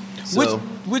 So,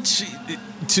 Which,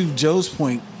 to Joe's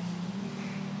point,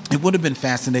 it would have been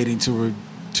fascinating to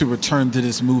return to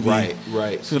this movie,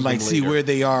 right. To like see where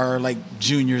they are, like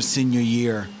junior, senior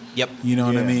year. Yep. You know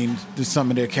what I mean? There's some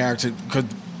of their characters, because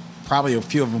probably a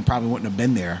few of them probably wouldn't have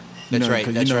been there. That's right.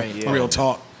 Real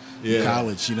talk. In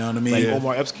college, you know what I mean? Like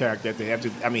Omar Epps' character, they have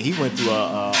to. I mean, he went through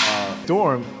a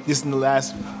storm just in the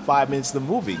last 5 minutes of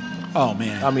the movie. Oh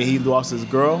man! I mean, he lost his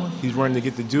girl. He's running to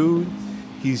get the dude.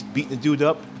 He's beating the dude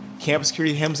up. Campus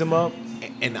security hems him up.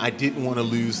 And I didn't want to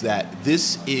lose that.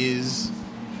 This is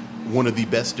one of the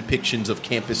best depictions of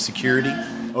campus security.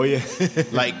 Oh yeah.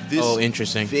 Like this. Oh,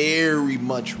 interesting. Very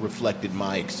much reflected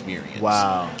my experience.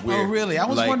 Wow. Oh really? I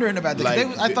was wondering about that.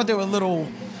 I thought they were a little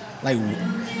like.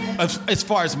 As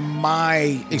far as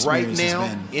my experience right now,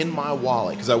 has been. in my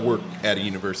wallet, because I work at a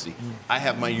university, I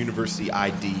have my university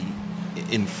ID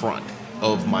in front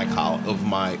of my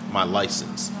my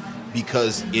license,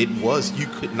 because you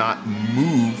could not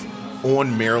move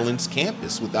on Maryland's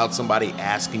campus without somebody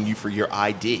asking you for your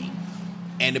ID,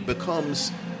 and it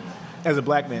becomes as a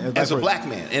black man, and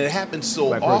it happens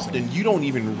so often you don't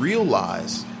even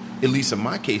realize, at least in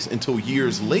my case, until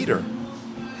years later.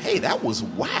 Hey, that was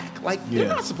whack. Like, you're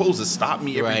not supposed to stop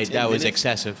me every 10 minutes. That was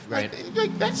excessive. Right.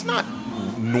 Like, that's not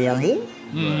normal.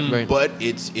 Right. But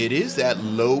it is that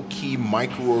low-key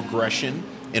microaggression,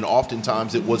 and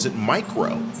oftentimes it wasn't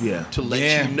micro. Yeah. To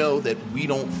let you know that we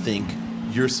don't think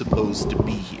you're supposed to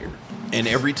be here. And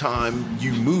every time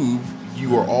you move,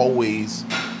 you are always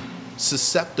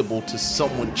susceptible to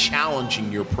someone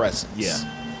challenging your presence.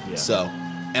 Yeah. So...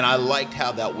 And I liked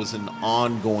how that was an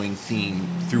ongoing theme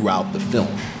throughout the film.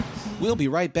 We'll be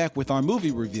right back with our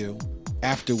movie review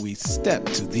after we step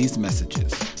to these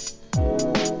messages.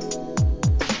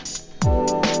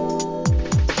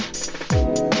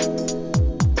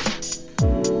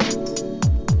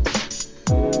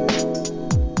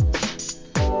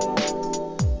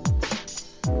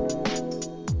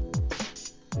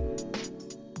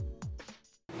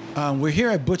 We're here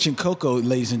at Butch and Coco,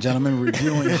 ladies and gentlemen,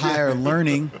 reviewing Higher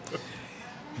Learning.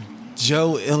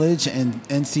 Joe Illidge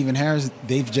and Stephen Harris,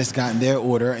 they've just gotten their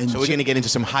order. And so we're going to get into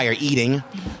some higher eating.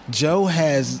 Joe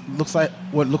has looks like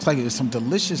it was some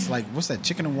delicious, like, what's that,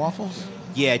 chicken and waffles?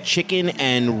 Yeah, chicken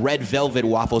and red velvet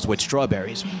waffles with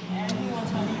strawberries.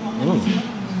 Ooh.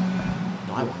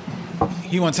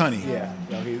 He wants honey. Yeah.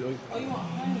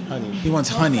 Honey. He wants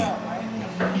honey.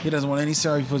 He doesn't want any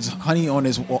syrup. He puts honey on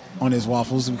his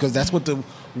waffles because that's what the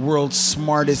world's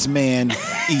smartest man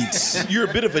eats. You're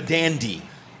a bit of a dandy.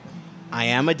 I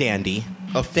am a dandy.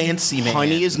 A fancy man.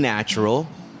 Honey is natural.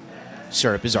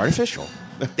 Syrup is artificial.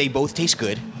 They both taste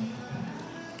good,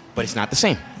 but it's not the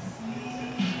same.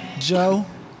 Joe,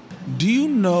 do you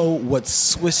know what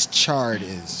Swiss chard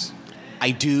is? I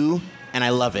do, and I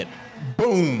love it.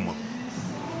 Boom.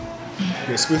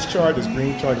 There's Swiss chard, there's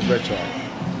green chard, there's red chard.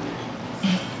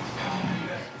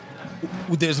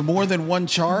 There's more than one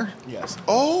char? Yes.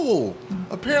 Oh,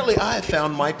 Apparently, I have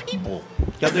found my people.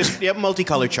 Yep,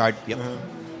 multicolored chard. Yep.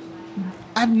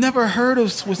 I've never heard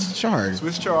of Swiss chard.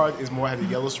 Swiss chard is more had the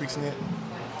yellow streaks in it.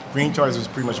 Green chard is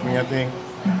pretty much green, I think,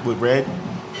 with red.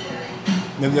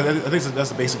 I think that's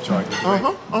the basic chard.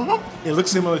 It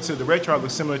looks similar to the red chard.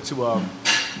 Looks similar to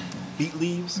beet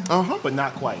leaves, but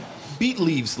not quite. Beet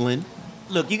leaves, Lynn.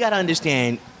 Look, you got to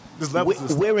understand.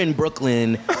 We're in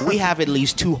Brooklyn. We have at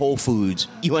least 2 Whole Foods.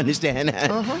 You understand that?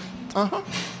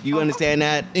 You understand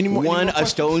that? One a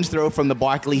stone's throw from the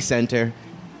Barclays Center,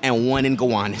 and one in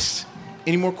Gowanus.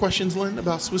 Any more questions, Lynn,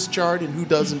 about Swiss chard and who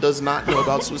does and does not know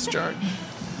about Swiss chard?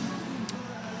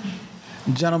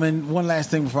 Gentlemen, one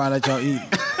last thing before I let y'all eat.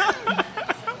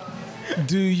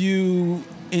 Do you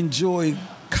enjoy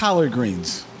collard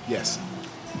greens? Yes.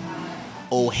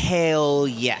 Oh, hell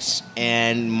yes.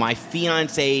 And my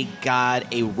fiance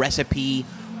got a recipe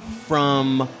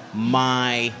from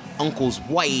my uncle's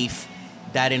wife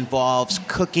that involves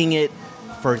cooking it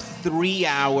for 3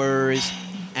 hours,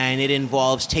 and it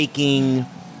involves taking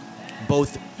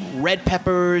both red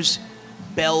peppers,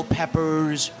 bell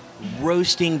peppers,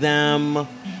 roasting them,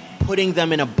 putting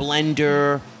them in a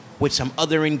blender with some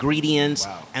other ingredients,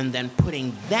 and then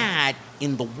putting that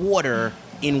in the water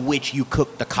in which you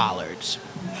cook the collards.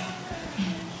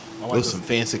 Those some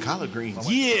fancy collard greens.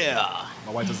 My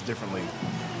wife does it differently.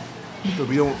 Because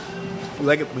we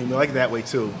like it that way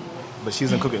too. But she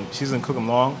doesn't cook them. She doesn't cook them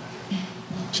long.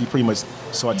 She pretty much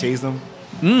sautés them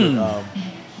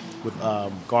with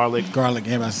garlic. Garlic,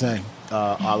 yeah, I say.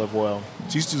 Olive oil.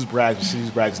 She used to use Bragg's, but she doesn't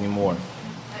use Bragg's anymore.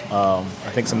 I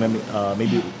think some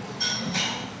maybe.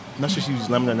 I'm not sure she uses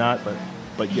lemon or not,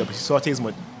 but she sautés them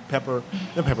with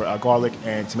garlic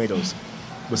and tomatoes,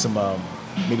 with some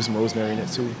maybe some rosemary in it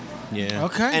too. Yeah.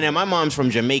 Okay. And then my mom's from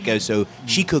Jamaica, so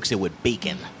she cooks it with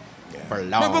bacon for a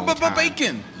long time.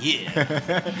 Bacon. Yeah.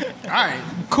 All right.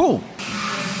 Cool.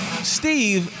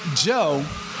 Steve, Joe,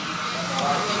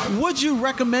 would you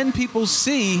recommend people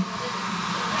see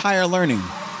Higher Learning?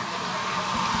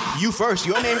 You first.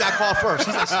 Your name got called first.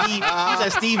 He said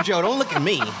Steve Joe. Don't look at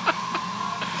me.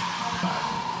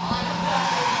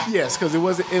 Yes, because it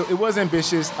was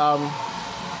ambitious.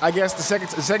 I guess the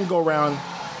second go around,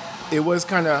 it was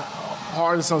kind of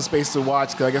hard in some space to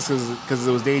watch. Cause I guess because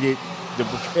it was dated.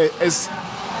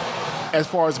 As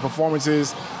far as the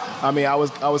performances, I mean, I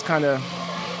was kind of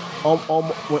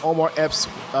when Omar Epps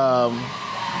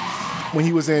when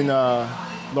he was in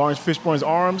Lawrence Fishburne's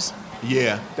arms.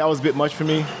 Yeah, that was a bit much for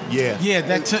me. Yeah,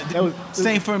 that was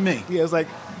same for me. Yeah, it's like.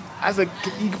 I was like,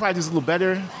 you can probably do this a little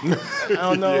better. I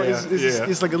don't know.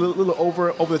 It's like a little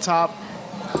over the top.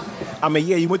 I mean,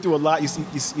 yeah, you went through a lot. You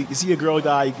see a girl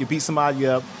die, you beat somebody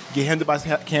up, get handed by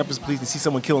campus police, and see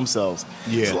someone kill themselves.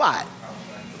 Yeah. It's a lot.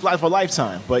 It's a lot for a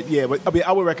lifetime. But yeah, I mean,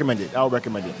 I would recommend it.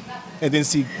 And then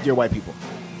see Dear White People.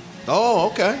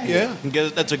 Oh, okay. Yeah.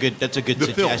 That's a good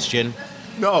suggestion.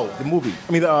 Film. No, the movie.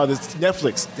 I mean, the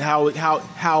Netflix.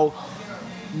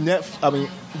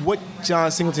 What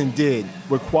John Singleton did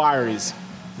requires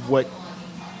what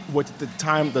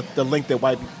the length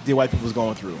that Dear White People was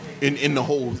going through in the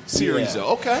whole series. Yeah.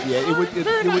 Though. Okay.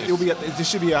 Yeah, it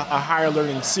should be a Higher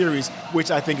Learning series,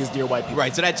 which I think is Dear White People.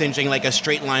 Right. So that's interesting, like a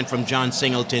straight line from John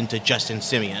Singleton to Justin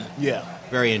Simien. Yeah.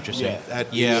 Very interesting. Yeah,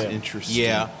 that is interesting.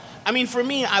 Yeah. I mean, for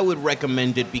me, I would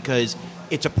recommend it because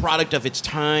it's a product of its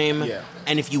time,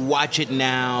 and if you watch it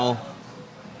now,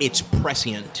 it's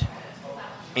prescient,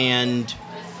 and.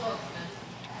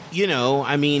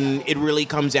 I mean, it really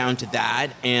comes down to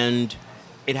that, and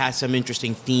it has some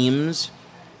interesting themes.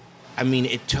 I mean,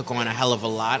 it took on a hell of a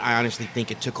lot. I honestly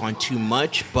think it took on too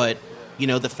much, but,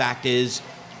 the fact is,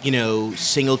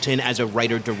 Singleton as a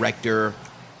writer-director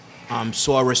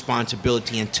saw a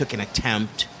responsibility and took an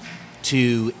attempt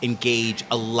to engage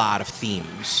a lot of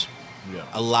themes. Yeah.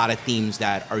 A lot of themes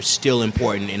that are still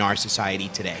important in our society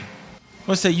today.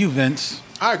 What say you, Vince?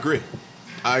 I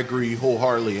agree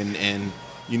wholeheartedly, and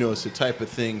it's the type of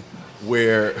thing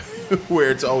where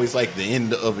it's always like the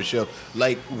end of a show.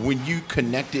 Like when you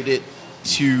connected it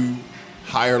to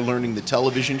Higher Learning, the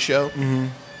television show,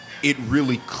 it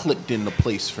really clicked into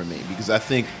place for me because I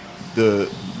think I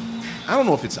don't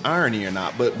know if it's irony or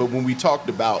not, but when we talked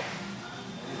about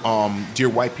Dear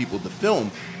White People, the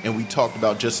film, and we talked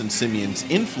about Justin Simien's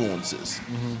influences,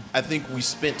 I think we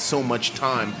spent so much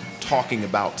time talking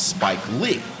about Spike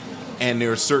Lee. And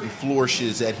there are certain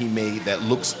flourishes that he made that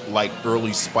looks like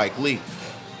early Spike Lee.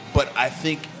 But I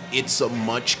think it's a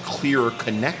much clearer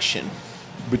connection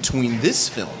between this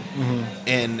film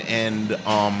and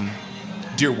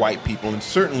Dear White People, and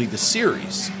certainly the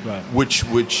series, which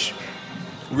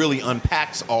really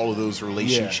unpacks all of those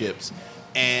relationships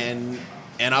and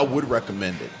And I would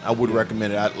recommend it. I would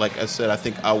recommend it. Like I said, I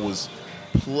think I was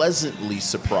pleasantly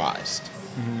surprised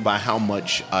by how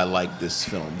much I like this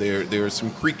film. There are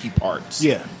some creaky parts.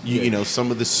 Yeah. You know, some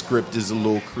of the script is a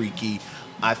little creaky.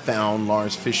 I found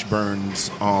Lawrence Fishburne's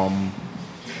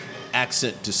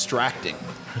accent distracting.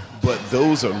 But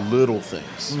those are little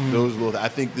things. I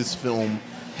think this film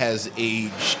has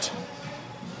aged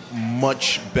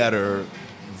much better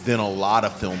than a lot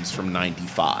of films from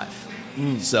 '95.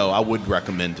 So I would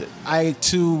recommend it. I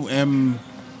too am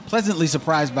pleasantly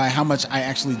surprised by how much I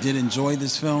actually did enjoy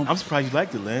this film. I'm surprised you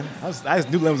liked it, Lynn. I just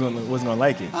knew Lynn wasn't going to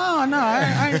like it. Oh, no,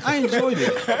 I enjoyed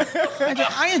it.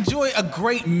 I enjoy a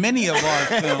great many of our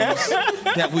films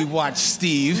that we watch,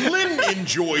 Steve. Lynn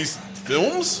enjoys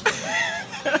films.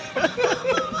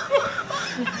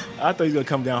 I thought he was going to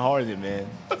come down hard on it, man.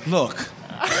 Look.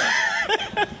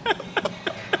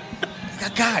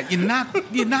 God, you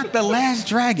knocked the last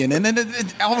dragon, and then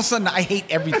all of a sudden I hate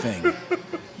everything.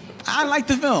 I like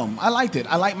the film. I liked it.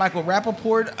 I like Michael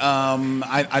Rappaport.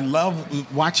 I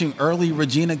love watching early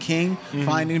Regina King,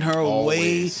 finding her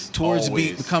way towards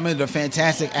becoming the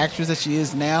fantastic actress that she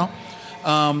is now.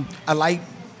 I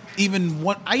even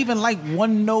like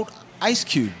One Note Ice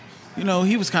Cube. You know,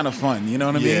 he was kind of fun. You know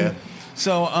what I mean?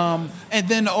 So, and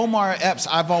then Omar Epps,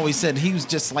 I've always said he was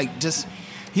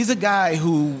he's a guy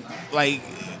who, like,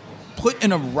 put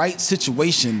in a right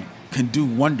situation can do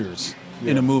wonders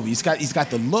in a movie. He's got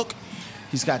the look,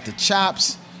 he's got the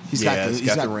chops, he's got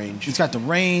the range. He's got the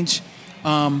range.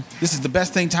 This is the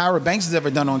best thing Tyra Banks has ever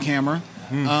done on camera.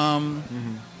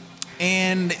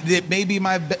 And it may be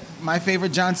my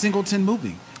favorite John Singleton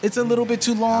movie. It's a little bit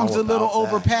too long, it's a little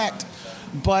overpacked,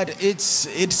 but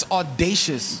it's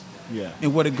audacious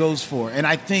in what it goes for. And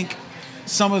I think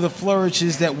some of the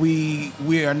flourishes that we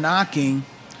are knocking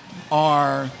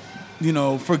are,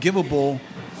 forgivable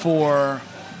for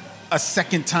a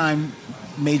second-time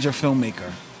major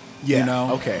filmmaker. Yeah. You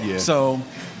know? Okay. Yeah. So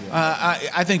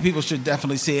I think people should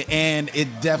definitely see it, and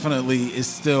it definitely is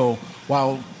still,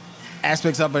 while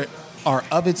aspects of it are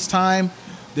of its time,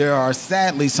 there are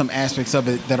sadly some aspects of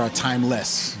it that are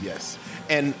timeless. Yes.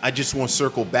 And I just want to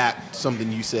circle back to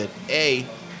something you said. I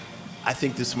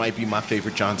think this might be my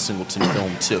favorite John Singleton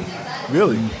film, too.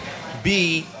 Really?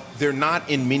 B, they're not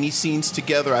in many scenes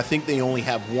together. I think they only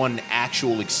have one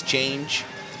actual exchange.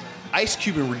 Ice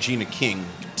Cube and Regina King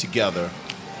together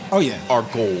are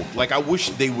gold. Like, I wish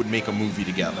they would make a movie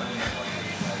together.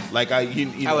 Like, I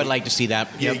would like to see that.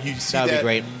 Yeah, Yep. you see that would be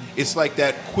great. It's like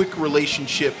that quick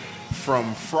relationship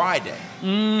from Friday.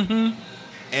 Mm-hmm.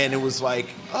 And it was like,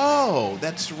 oh,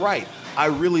 that's right. I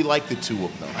really like the two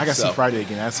of them. I got to see Friday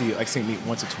again. I see it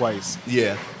once or twice.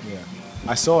 Yeah. Yeah.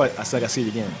 I saw it. I said I got to see it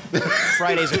again.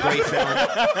 Friday's a great film.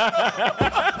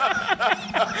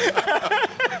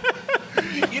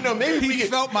 Maybe he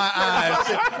felt my eyes.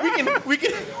 We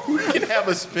can have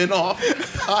a spin-off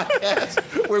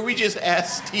podcast where we just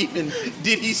ask Steven,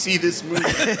 did he see this movie?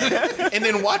 And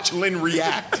then watch Lynn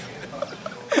react.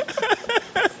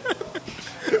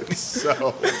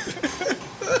 So,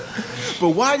 but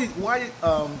why did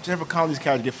Jennifer Connelly's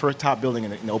character get first top billing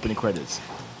in the opening credits?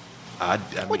 I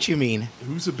What you mean?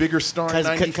 Who's a bigger star in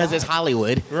 95? Because it's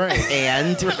Hollywood, right?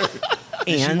 And she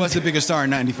was a bigger star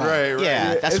in 95. Right.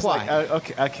 Yeah, that's it's why. Like,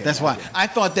 okay. That's why. I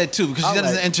thought that too, because she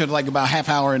doesn't enter like about half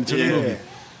hour into the movie.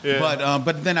 Yeah.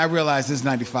 But then I realized it's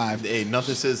 95. Hey,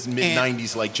 nothing says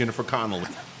mid-90s like Jennifer Connelly.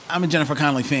 I'm a Jennifer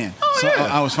Connelly fan, so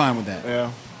I was fine with that.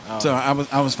 Yeah. So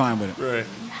I was fine with it. Right.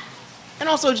 And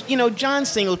also, John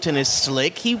Singleton is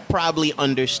slick. He probably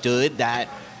understood that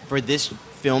for this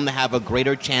film to have a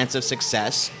greater chance of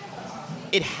success,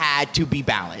 it had to be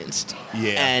balanced.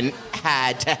 Yeah. And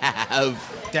had to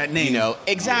have that name.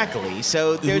 Exactly.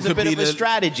 So there's a bit of a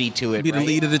strategy to it. Be the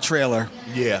lead of the trailer.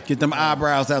 Yeah. Get them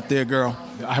eyebrows out there, girl.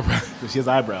 She has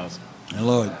eyebrows.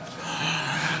 Lord.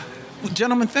 Well,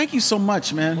 gentlemen, thank you so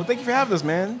much, man. Well, thank you for having us,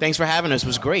 man. Thanks for having us. It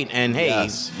was great. And hey,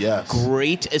 yes.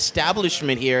 Great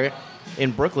establishment here in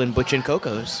Brooklyn, Butch and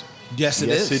Coco's. Yes, it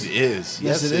is.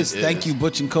 Yes, it is. Thank you,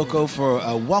 Butch and Coco, for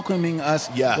welcoming us.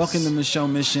 Yes. Welcome to the show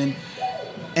mission.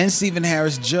 And Stephen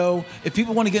Harris. Joe, if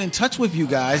people want to get in touch with you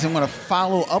guys and want to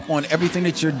follow up on everything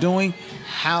that you're doing,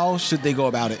 how should they go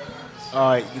about it?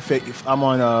 If I'm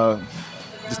on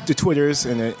the Twitters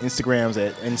and the Instagrams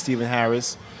at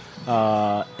nstephenharris,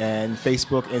 and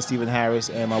Facebook nstephen harris,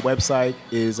 and my website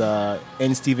is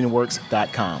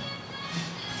nstephenworks.com.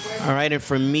 All right, and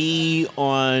for me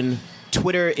on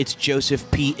Twitter, it's Joseph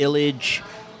P. Illage.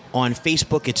 On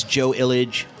Facebook, it's Joe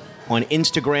Illage. On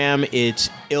Instagram, it's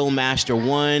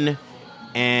Illmaster1.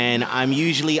 And I'm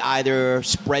usually either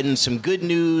spreading some good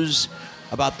news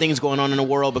about things going on in the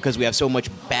world because we have so much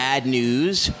bad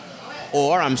news,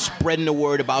 or I'm spreading the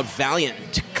word about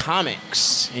Valiant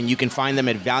Comics, and you can find them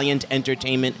at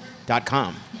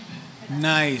valiantentertainment.com.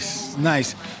 Nice.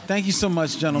 Thank you so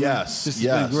much, gentlemen. Yes, This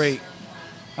has been great.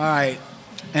 All right.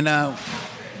 And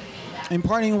in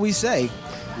parting, we say,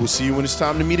 we'll see you when it's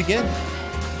time to meet again.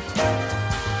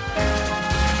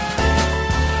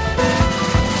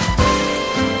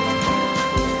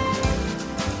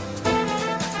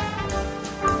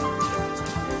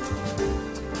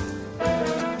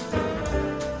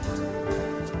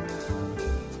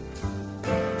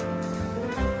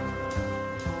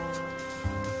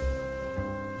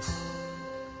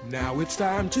 Now it's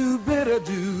time to bid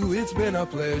adieu. It's been a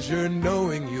pleasure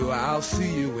knowing you. I'll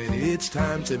see you when it's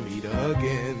time to meet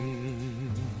again.